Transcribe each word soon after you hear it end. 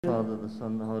Father, the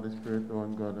Son, the Holy Spirit, the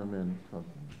one God, Amen.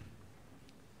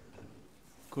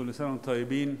 كل سنة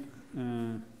وانتم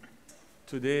طيبين.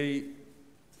 Today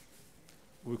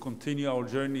we continue our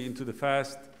journey into the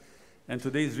fast, and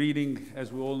today's reading,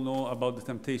 as we all know, about the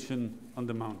temptation on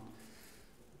the mount.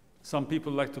 Some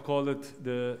people like to call it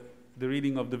the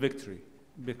reading of the victory,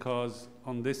 because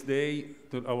on this day,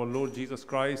 our Lord Jesus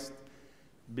Christ,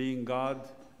 being God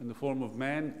in the form of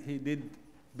man, he did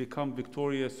become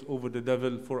victorious over the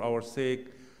devil for our sake,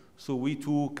 so we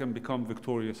too can become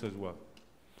victorious as well.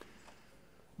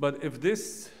 But if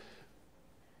this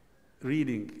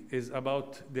reading is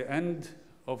about the end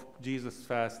of Jesus'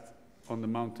 fast on the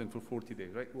mountain for 40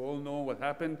 days, right? We all know what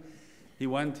happened. He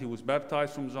was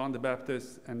baptized from John the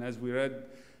Baptist, and as we read,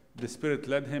 the Spirit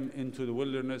led him into the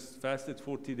wilderness, fasted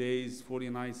 40 days, 40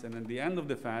 nights, and at the end of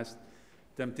the fast,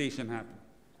 temptation happened.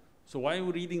 So why are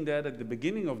we reading that at the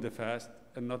beginning of the fast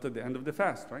and not at the end of the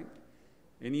fast, right?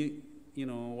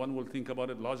 One will think about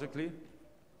it logically.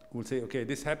 We'll say, okay,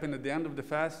 this happened at the end of the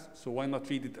fast, so why not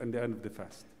read it at the end of the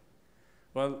fast?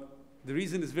 Well, the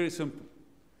reason is very simple.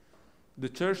 The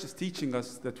church is teaching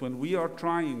us that when we are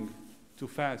trying to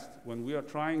fast, when we are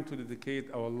trying to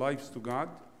dedicate our lives to God,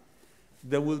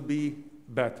 there will be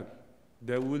battle.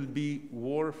 There will be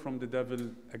war from the devil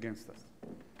against us.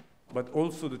 But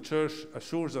also the church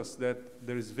assures us that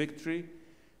there is victory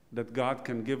that God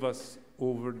can give us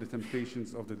over the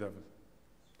temptations of the devil.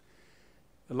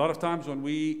 A lot of times when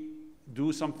we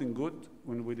do something good,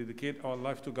 when we dedicate our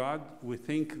life to God, we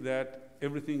think that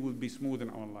everything will be smooth in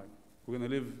our life. We're going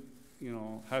to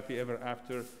live, happy ever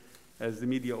after, as the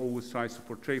media always tries to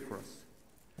portray for us.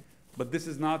 But this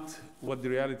is not what the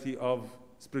reality of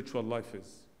spiritual life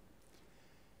is.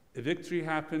 A victory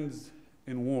happens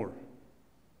in war.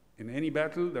 In any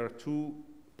battle, there are two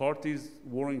parties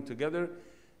warring together.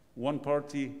 One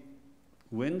party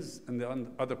wins and the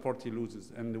other party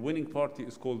loses. And the winning party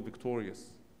is called victorious.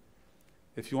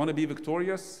 If you want to be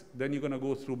victorious, then you're going to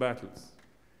go through battles.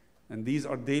 And these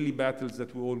are daily battles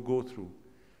that we all go through,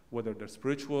 whether they're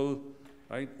spiritual,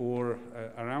 right, or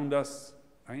around us,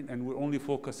 right? And we're only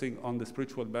focusing on the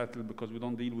spiritual battle because we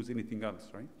don't deal with anything else,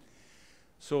 right?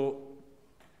 So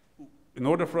in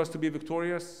order for us to be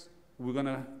victorious, we're going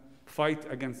to fight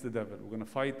against the devil. We're going to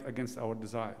fight against our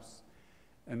desires.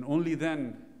 And only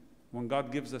then, when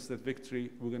God gives us that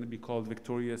victory, we're going to be called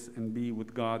victorious and be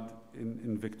with God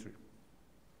in victory.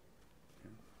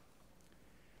 Okay.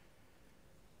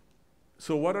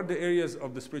 So what are the areas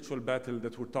of the spiritual battle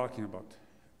that we're talking about?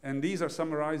 And these are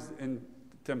summarized in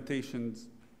temptations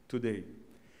today.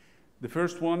 The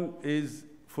first one is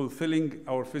fulfilling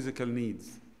our physical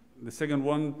needs. The second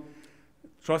one,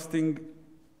 trusting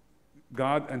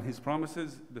God and His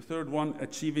promises. The third one,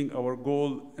 achieving our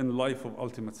goal in life of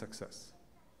ultimate success.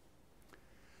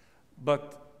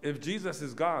 But if Jesus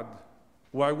is God,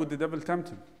 why would the devil tempt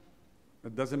him?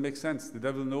 It doesn't make sense. The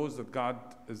devil knows that God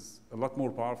is a lot more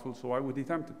powerful, so why would he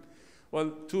tempt him?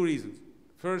 Well, two reasons.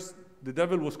 First, the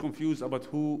devil was confused about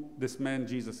who this man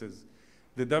Jesus is.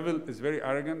 The devil is very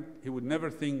arrogant. He would never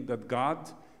think that God,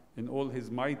 in all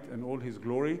his might and all his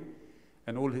glory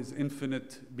and all his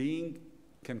infinite being,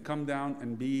 can come down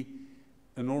and be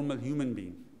a normal human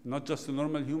being. Not just a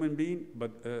normal human being, but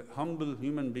a humble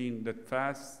human being that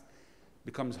fasts,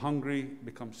 becomes hungry,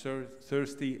 becomes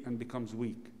thirsty, and becomes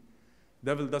weak.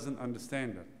 Devil doesn't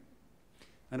understand that.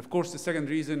 And of course, the second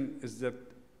reason is that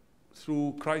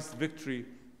through Christ's victory,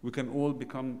 we can all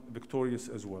become victorious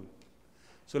as well.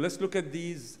 So let's look at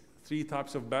these three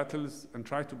types of battles and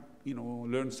try to,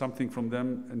 learn something from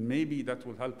them, and maybe that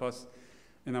will help us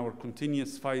in our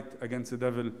continuous fight against the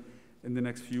devil in the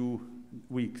next few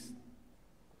weeks.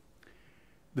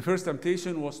 The first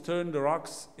temptation was turn the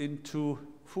rocks into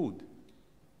food.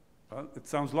 Well, it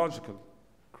sounds logical.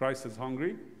 Christ is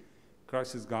hungry.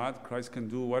 Christ is God. Christ can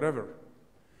do whatever.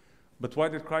 But why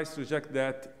did Christ reject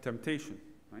that temptation?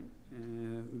 Right?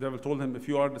 The devil told him, if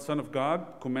you are the Son of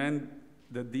God, command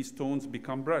that these stones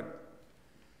become bread.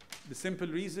 The simple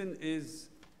reason is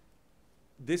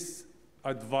this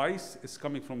advice is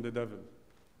coming from the devil.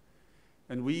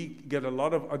 And we get a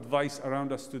lot of advice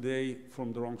around us today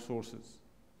from the wrong sources.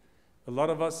 A lot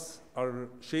of us are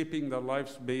shaping their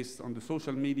lives based on the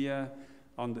social media,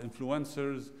 on the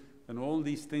influencers, and all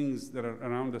these things that are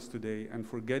around us today, and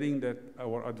forgetting that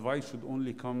our advice should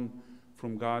only come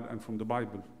from God and from the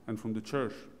Bible and from the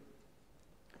church.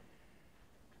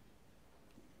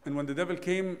 And when the devil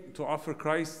came to offer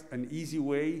Christ an easy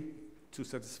way to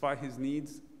satisfy his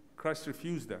needs, Christ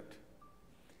refused that.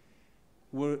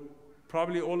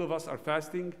 Probably all of us are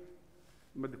fasting,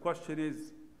 but the question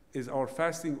is, is our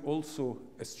fasting also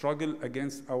a struggle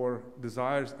against our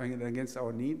desires and against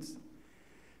our needs?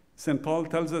 St. Paul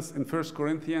tells us in 1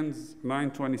 Corinthians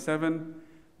 9:27,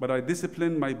 "But I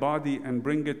discipline my body and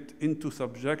bring it into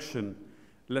subjection,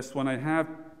 lest when I have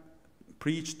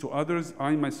preached to others,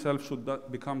 I myself should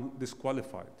become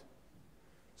disqualified."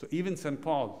 So even St.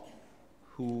 Paul,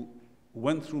 who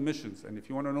went through missions, and if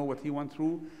you want to know what he went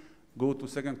through, go to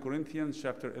 2 Corinthians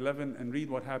chapter 11 and read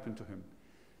what happened to him.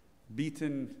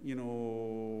 Beaten,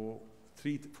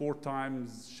 3-4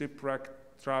 times,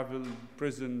 shipwrecked, traveled,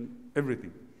 prison,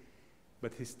 everything.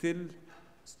 But he's still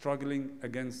struggling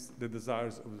against the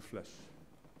desires of the flesh.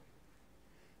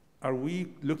 Are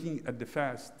we looking at the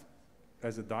fast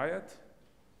as a diet?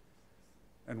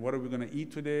 And what are we going to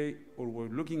eat today? Or we're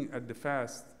looking at the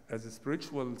fast as a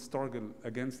spiritual struggle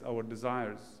against our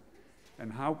desires?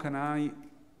 And how can I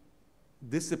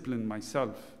discipline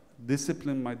myself,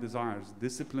 discipline my desires,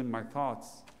 discipline my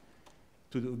thoughts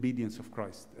to the obedience of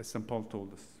Christ, as St. Paul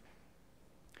told us?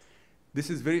 This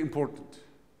is very important.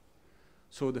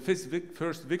 So the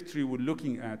first victory we're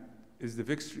looking at is the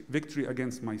victory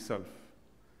against myself.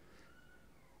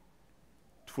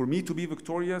 For me to be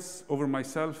victorious over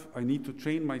myself, I need to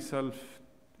train myself,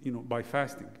 by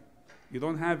fasting. You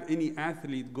don't have any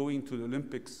athlete going to the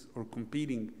Olympics or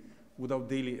competing without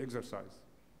daily exercise.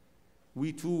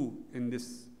 We too, in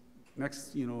this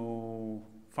next,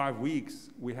 5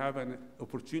 weeks, we have an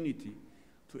opportunity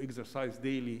to exercise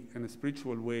daily in a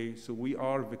spiritual way, so we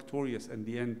are victorious in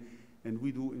the end, and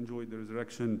we do enjoy the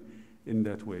resurrection in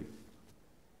that way.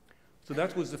 So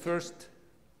that was the first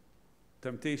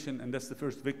temptation, and that's the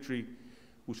first victory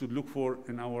we should look for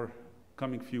in our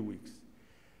coming few weeks.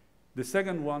 The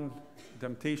second one,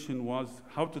 temptation, was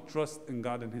how to trust in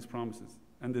God and His promises.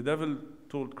 And the devil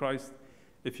told Christ,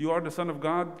 "If you are the Son of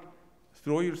God,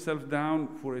 throw yourself down,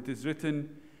 for it is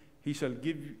written, He shall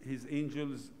give His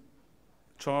angels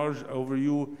charge over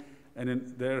you, and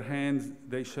in their hands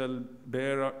they shall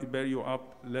bear you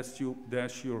up, lest you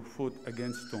dash your foot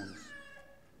against stones."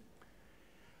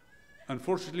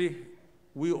 Unfortunately,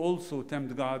 we also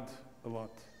tempt God a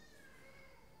lot.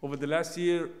 Over the last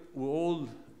year, we've all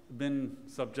been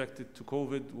subjected to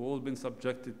COVID. We've all been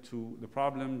subjected to the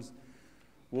problems.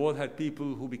 We all had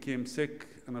people who became sick,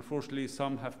 and unfortunately,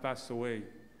 some have passed away.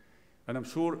 And I'm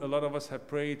sure a lot of us have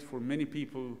prayed for many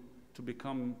people to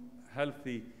become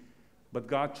healthy, but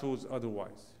God chose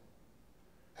otherwise.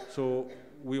 So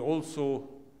we also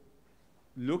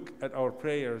look at our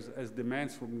prayers as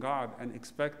demands from God and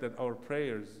expect that our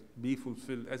prayers be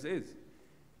fulfilled as is.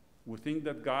 We think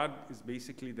that God is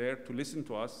basically there to listen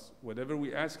to us. Whatever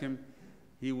we ask Him,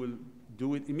 He will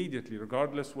do it immediately,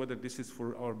 regardless whether this is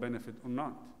for our benefit or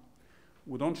not.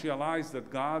 We don't realize that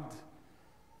God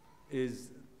is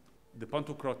the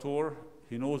Pantocrator.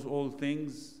 He knows all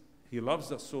things. He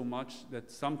loves us so much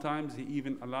that sometimes He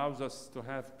even allows us to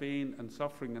have pain and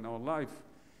suffering in our life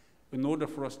in order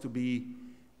for us to be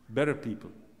better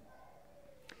people.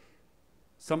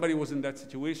 Somebody was in that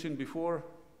situation before.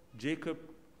 Jacob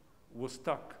was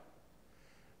stuck.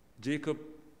 Jacob,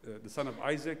 the son of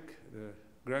Isaac, the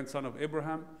grandson of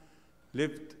Abraham,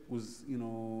 lived with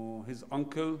his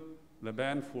uncle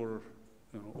Laban for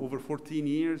over 14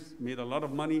 years, made a lot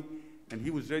of money, and he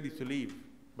was ready to leave.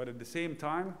 But at the same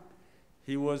time,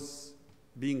 he was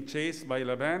being chased by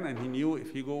Laban, and he knew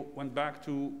if he went back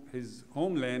to his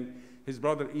homeland, his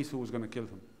brother Esau was going to kill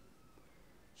him.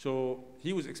 So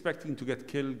he was expecting to get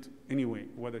killed anyway.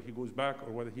 Whether he goes back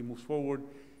or whether he moves forward,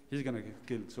 he's going to get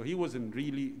killed. So he was in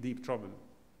really deep trouble.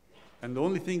 And the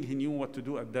only thing he knew what to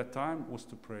do at that time was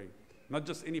to pray. Not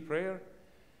just any prayer,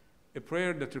 a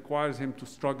prayer that requires him to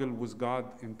struggle with God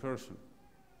in person.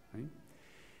 Right?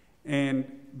 And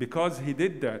because he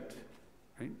did that,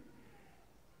 right,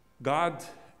 God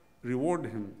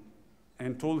rewarded him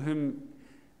and told him,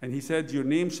 and He said, "Your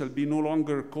name shall be no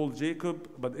longer called Jacob,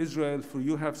 but Israel, for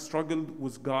you have struggled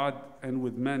with God and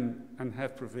with men and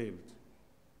have prevailed."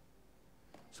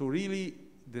 So really,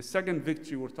 the second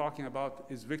victory we're talking about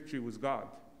is victory with God.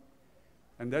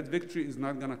 And that victory is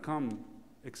not going to come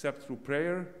except through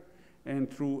prayer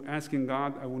and through asking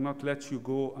God, "I will not let you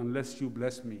go unless you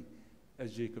bless me,"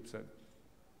 as Jacob said.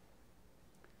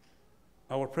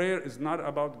 Our prayer is not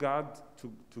about God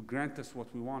to grant us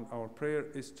what we want. Our prayer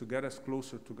is to get us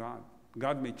closer to God.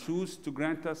 God may choose to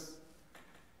grant us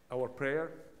our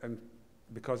prayer, and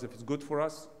because if it's good for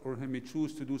us, or He may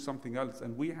choose to do something else.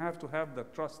 And we have to have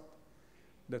that trust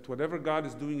that whatever God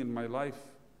is doing in my life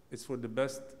is for the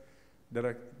best,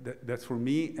 that's for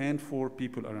me and for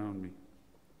people around me.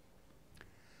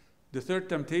 The third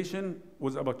temptation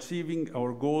was about achieving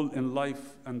our goal in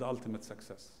life and the ultimate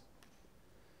success.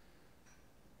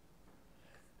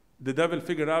 the devil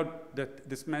figured out that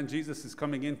this man Jesus is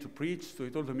coming in to preach, so he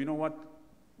told him, you know what?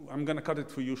 I'm going to cut it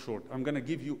for you short. I'm going to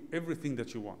give you everything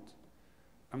that you want.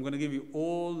 I'm going to give you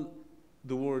all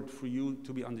the word for you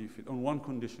to be under your feet on one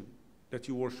condition, that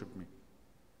you worship me.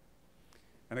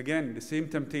 And again, the same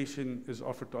temptation is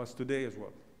offered to us today as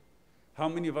well. How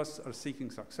many of us are seeking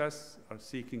success, are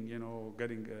seeking,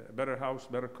 getting a better house,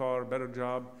 better car, better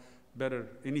job, better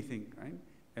anything, right?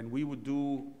 And we would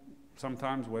do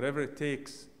sometimes whatever it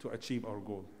takes to achieve our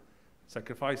goal.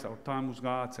 Sacrifice our time with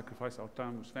God, sacrifice our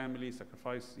time with family,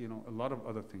 sacrifice, a lot of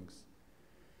other things.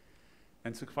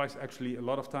 And sacrifice actually a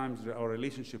lot of times our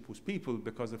relationship with people,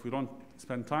 because if we don't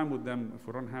spend time with them, if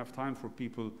we don't have time for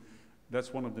people,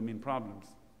 that's one of the main problems.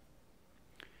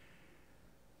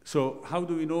 So how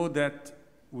do we know that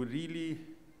we really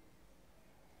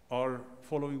are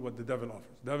following what the devil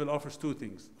offers? The devil offers two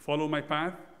things. Follow my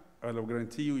path, I will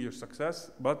guarantee you your success,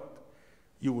 but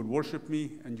you will worship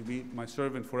me and you'll be my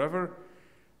servant forever.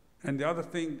 And the other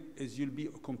thing is you'll be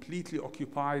completely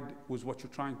occupied with what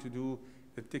you're trying to do.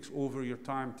 It takes over your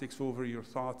time, takes over your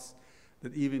thoughts,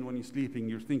 that even when you're sleeping,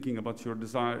 you're thinking about your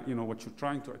desire, what you're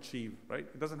trying to achieve, right?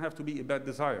 It doesn't have to be a bad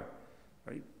desire,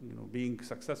 right? Being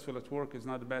successful at work is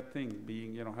not a bad thing.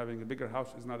 Being, having a bigger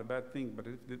house is not a bad thing, but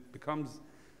if it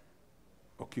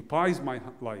occupies my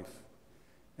life,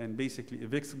 and basically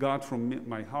evicts God from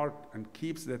my heart and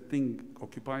keeps that thing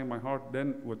occupying my heart,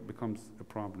 then what becomes a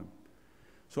problem.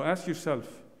 So ask yourself,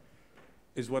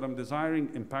 is what I'm desiring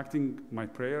impacting my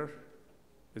prayer?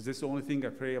 Is this the only thing I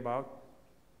pray about?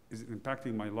 Is it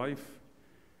impacting my life?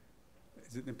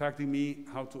 Is it impacting me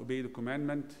how to obey the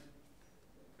commandment?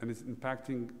 And is it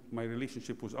impacting my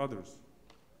relationship with others?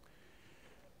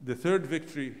 The third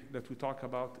victory that we talk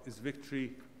about is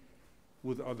victory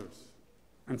with others.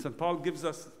 And St. Paul gives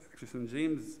us, actually St.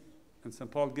 James and St.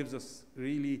 Paul gives us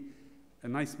really a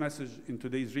nice message in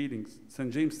today's readings.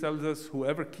 St. James tells us,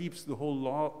 whoever keeps the whole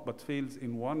law but fails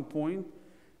in one point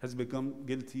has become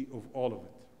guilty of all of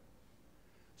it.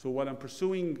 So while I'm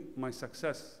pursuing my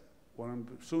success, while I'm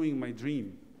pursuing my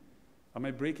dream, am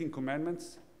I breaking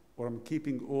commandments, or am I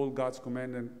keeping all God's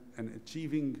commandments and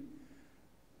achieving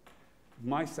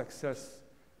my success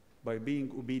by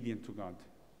being obedient to God?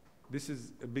 This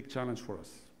is a big challenge for us,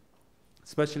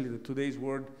 especially that today's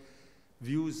world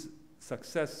views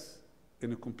success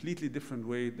in a completely different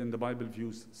way than the Bible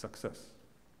views success.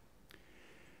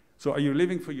 So are you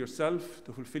living for yourself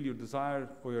to fulfill your desire,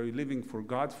 or are you living for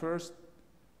God first,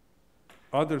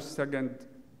 others second,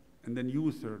 and then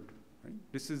you third? Right?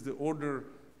 This is the order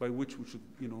by which we should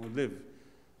live.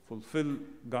 Fulfill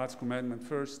God's commandment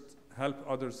first, help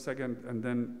others second, and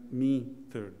then me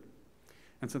third.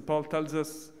 And St. Paul tells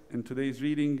us in today's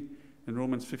reading in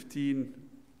Romans 15,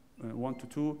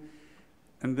 1-2,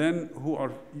 and then who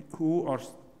are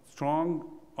strong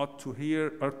ought to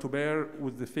bear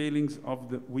with the failings of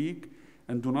the weak,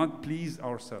 and do not please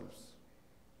ourselves.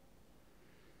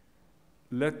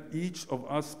 Let each of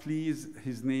us please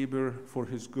his neighbor for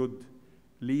his good,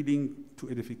 leading to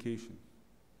edification.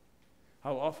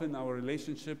 How often our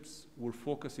relationships we're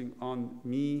focusing on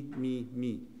me,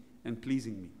 and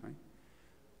pleasing me, right?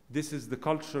 This is the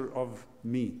culture of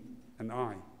me and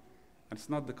I. And it's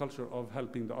not the culture of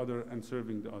helping the other and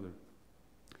serving the other.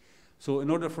 So in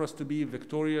order for us to be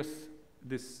victorious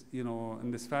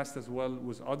in this fast as well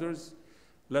with others,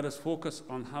 let us focus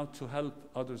on how to help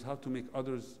others, how to make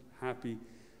others happy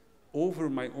over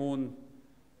my own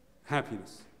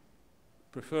happiness.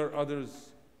 Prefer others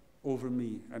over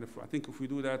me. And I think if we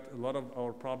do that, a lot of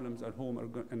our problems at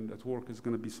home and at work is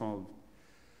going to be solved.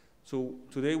 So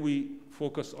today we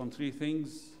focus on three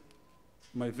things.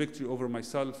 My victory over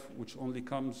myself, which only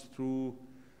comes through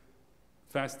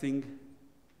fasting.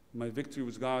 My victory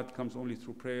with God comes only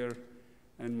through prayer.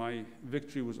 And my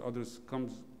victory with others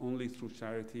comes only through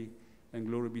charity. And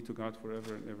glory be to God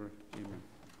forever and ever. Amen.